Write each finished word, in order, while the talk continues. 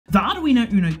The Arduino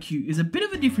Uno Q is a bit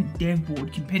of a different dev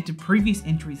board compared to previous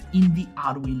entries in the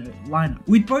Arduino lineup,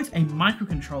 with both a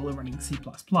microcontroller running C++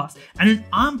 and an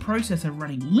ARM processor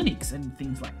running Linux and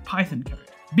things like Python code.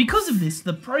 Because of this,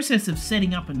 the process of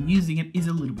setting up and using it is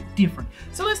a little bit different,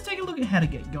 so let's take a look at how to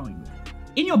get going with it.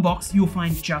 In your box, you'll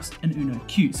find just an Uno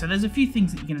Q, so there's a few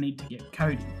things that you're going to need to get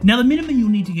coding. Now, the minimum you'll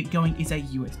need to get going is a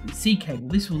USB-C cable.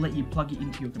 This will let you plug it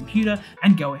into your computer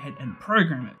and go ahead and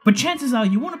program it. But chances are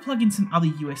you want to plug in some other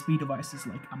USB devices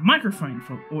like a microphone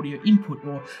for audio input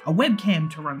or a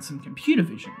webcam to run some computer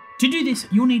vision. To do this,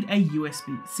 you'll need a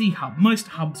USB-C hub. Most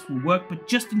hubs will work, but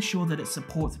just ensure that it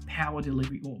supports power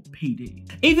delivery or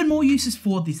PD. Even more uses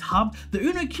for this hub, the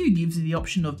Uno Q gives you the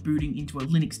option of booting into a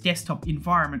Linux desktop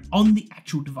environment on the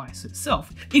actual device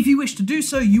itself. If you wish to do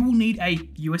so, you will need a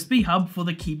USB hub for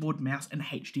the keyboard, mouse, and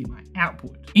HDMI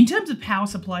output. In terms of power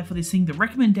supply for this thing, the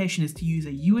recommendation is to use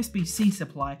a USB-C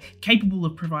supply capable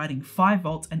of providing 5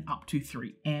 volts and up to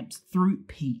 3 amps through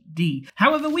PD.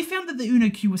 However, we found that the Uno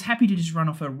Q was happy to just run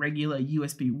off a regular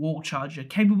USB wall charger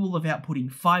capable of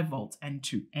outputting 5 volts and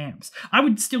 2 amps. I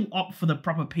would still opt for the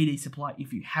proper PD supply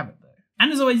if you have it though.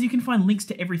 And as always, you can find links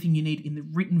to everything you need in the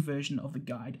written version of the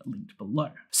guide linked below.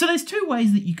 So there's 2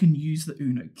 ways that you can use the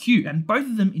Uno Q, and both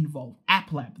of them involve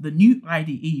AppLab, the new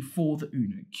IDE for the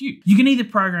Uno Q. You can either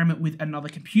program it with another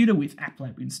computer with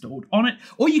AppLab installed on it,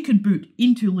 or you can boot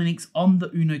into Linux on the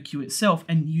Uno Q itself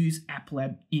and use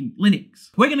AppLab in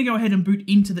Linux. We're going to go ahead and boot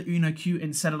into the Uno Q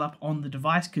and set it up on the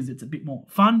device because it's a bit more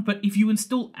fun, but if you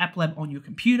install AppLab on your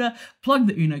computer, plug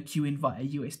the Uno Q in via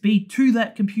USB to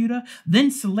that computer,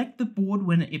 then select the board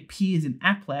when it appears in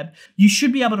AppLab, you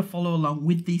should be able to follow along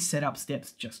with these setup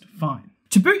steps just fine.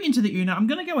 To boot into the Uno, I'm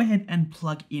going to go ahead and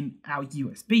plug in our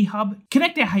USB hub,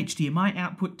 connect our HDMI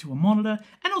output to a monitor,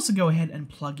 and also go ahead and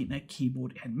plug in a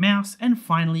keyboard and mouse, and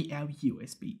finally our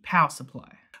USB power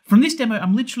supply. From this demo,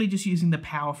 I'm literally just using the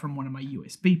power from one of my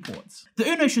USB ports. The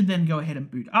Uno should then go ahead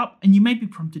and boot up, and you may be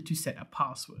prompted to set a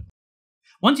password.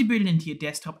 Once you boot it into your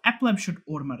desktop, AppLab should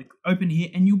automatically open here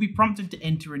and you'll be prompted to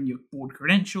enter in your board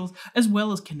credentials as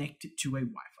well as connect it to a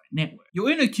Wi-Fi network. Your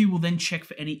Uno Q will then check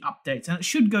for any updates and it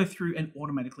should go through and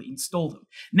automatically install them.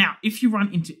 Now, if you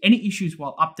run into any issues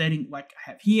while updating like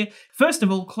I have here, first of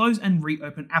all, close and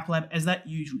reopen AppLab as that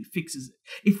usually fixes it.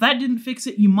 If that didn't fix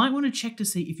it, you might want to check to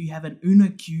see if you have an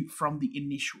Uno Q from the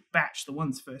initial batch, the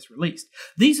ones first released.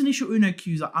 These initial Uno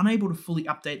Qs are unable to fully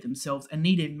update themselves and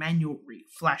need a manual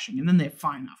reflashing, and then they're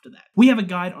fine after that. We have a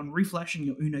guide on reflashing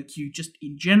your Uno Q just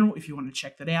in general if you want to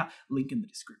check that out, link in the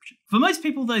description. For most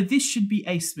people though, this should be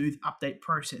a smooth update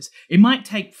process. It might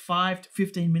take 5 to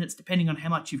 15 minutes depending on how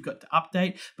much you've got to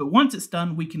update, but once it's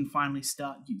done, we can finally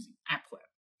start using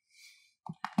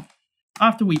AppLab.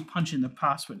 After we punch in the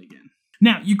password again.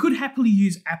 Now, you could happily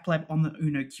use AppLab on the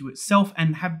Uno Q itself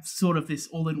and have sort of this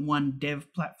all-in-one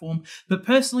dev platform, but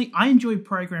personally, I enjoy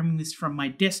programming this from my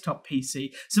desktop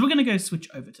PC, so we're going to go switch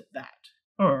over to that.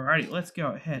 Alrighty, let's go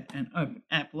ahead and open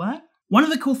AppLab. One of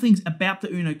the cool things about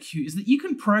the Uno Q is that you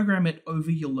can program it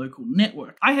over your local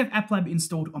network. I have AppLab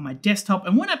installed on my desktop,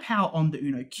 and when I power on the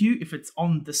Uno Q, if it's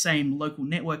on the same local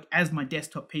network as my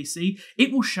desktop PC,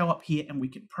 it will show up here and we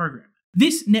can program it.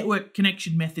 This network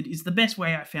connection method is the best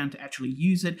way I found to actually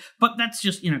use it, but that's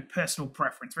just, personal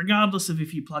preference. Regardless of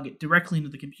if you plug it directly into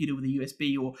the computer with a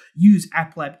USB or use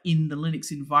AppLab in the Linux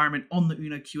environment on the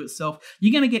Uno Q itself,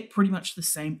 you're going to get pretty much the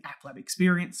same AppLab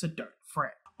experience, so don't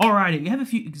fret. Alrighty, we have a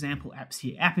few example apps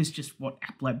here. App is just what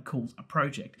AppLab calls a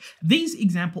project. These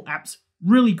example apps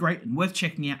really great and worth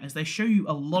checking out as they show you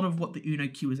a lot of what the Uno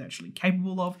Q is actually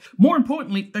capable of. More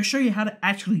importantly, they show you how to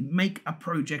actually make a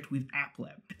project with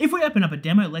AppLab. If we open up a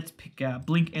demo, let's pick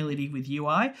Blink LED with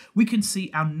UI, we can see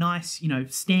our nice,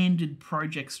 standard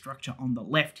project structure on the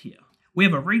left here. We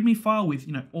have a README file with,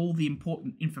 all the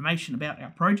important information about our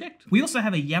project. We also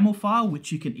have a YAML file,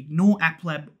 which you can ignore.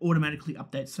 AppLab automatically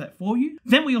updates that for you.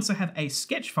 Then we also have a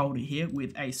sketch folder here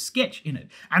with a sketch in it.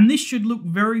 And this should look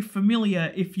very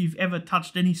familiar if you've ever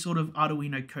touched any sort of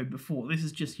Arduino code before. This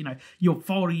is just, your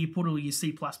folder you put all your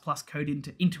C++ code in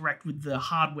to interact with the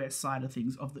hardware side of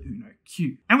things of the Uno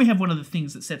Q. And we have one of the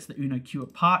things that sets the Uno Q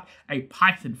apart, a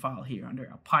Python file here under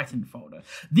our Python folder.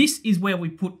 This is where we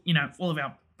put, all of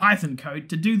our Python code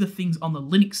to do the things on the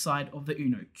Linux side of the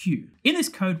Uno Q. In this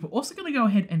code, we're also going to go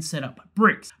ahead and set up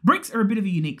bricks. Bricks are a bit of a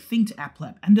unique thing to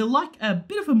AppLab, and they're like a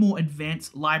bit of a more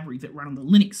advanced library that run on the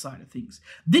Linux side of things.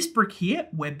 This brick here,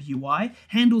 Web UI,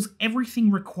 handles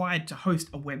everything required to host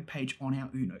a web page on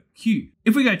our Uno Q.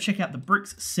 If we go check out the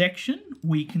bricks section,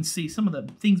 we can see some of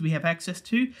the things we have access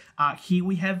to. Here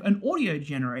we have an audio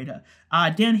generator.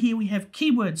 Down here we have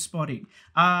keyword spotting.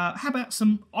 How about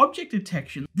some object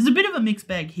detection? There's a bit of a mixed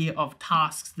bag here of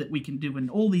tasks that we can do in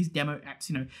all these demo apps,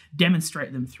 you know,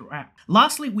 demonstrate them throughout.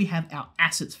 Lastly, we have our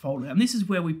assets folder, and this is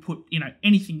where we put, you know,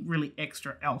 anything really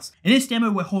extra else. In this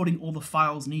demo, we're holding all the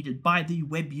files needed by the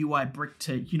web UI brick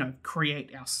to, you know,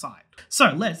 create our site.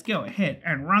 So let's go ahead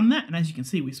and run that. And as you can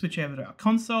see, we switch over to our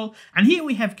console, and here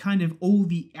we have kind of all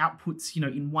the outputs, you know,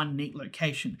 in one neat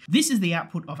location. This is the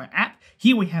output of our app.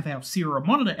 Here we have our serial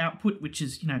monitor output, which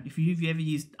is, you know, if you've ever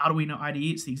used Arduino IDE,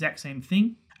 it's the exact same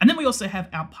thing. And then we also have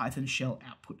our Python shell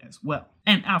output as well.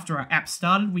 And after our app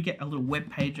started, we get a little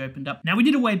web page opened up. Now, we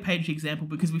did a web page example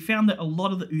because we found that a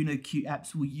lot of the Uno Q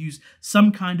apps will use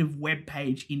some kind of web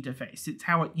page interface. It's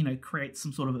how it, you know, creates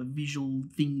some sort of a visual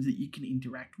things that you can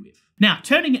interact with. Now,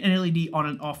 turning an LED on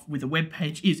and off with a web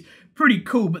page is pretty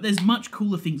cool, but there's much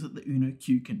cooler things that the Uno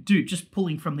Q can do. Just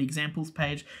pulling from the examples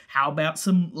page, how about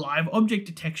some live object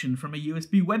detection from a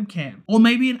USB webcam? Or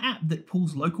maybe an app that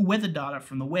pulls local weather data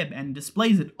from the web and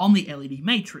displays it on the LED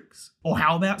matrix? Or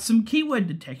how about some keyword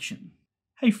detection?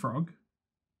 Hey frog.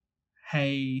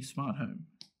 Hey smart home.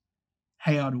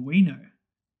 Hey Arduino.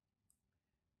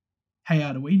 Hey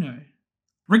Arduino.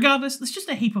 Regardless, there's just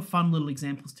a heap of fun little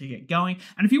examples to get going,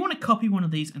 and if you want to copy one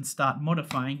of these and start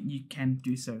modifying, you can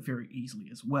do so very easily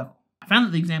as well. I found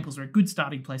that the examples are a good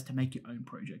starting place to make your own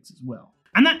projects as well.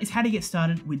 And that is how to get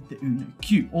started with the Uno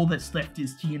Q. All that's left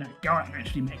is to, you know, go out and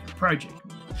actually make a project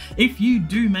with it. If you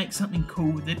do make something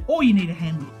cool with it, or you need a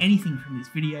hand with anything from this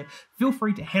video, feel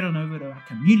free to head on over to our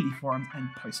community forum and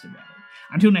post about it.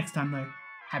 Until next time though,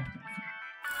 happy making.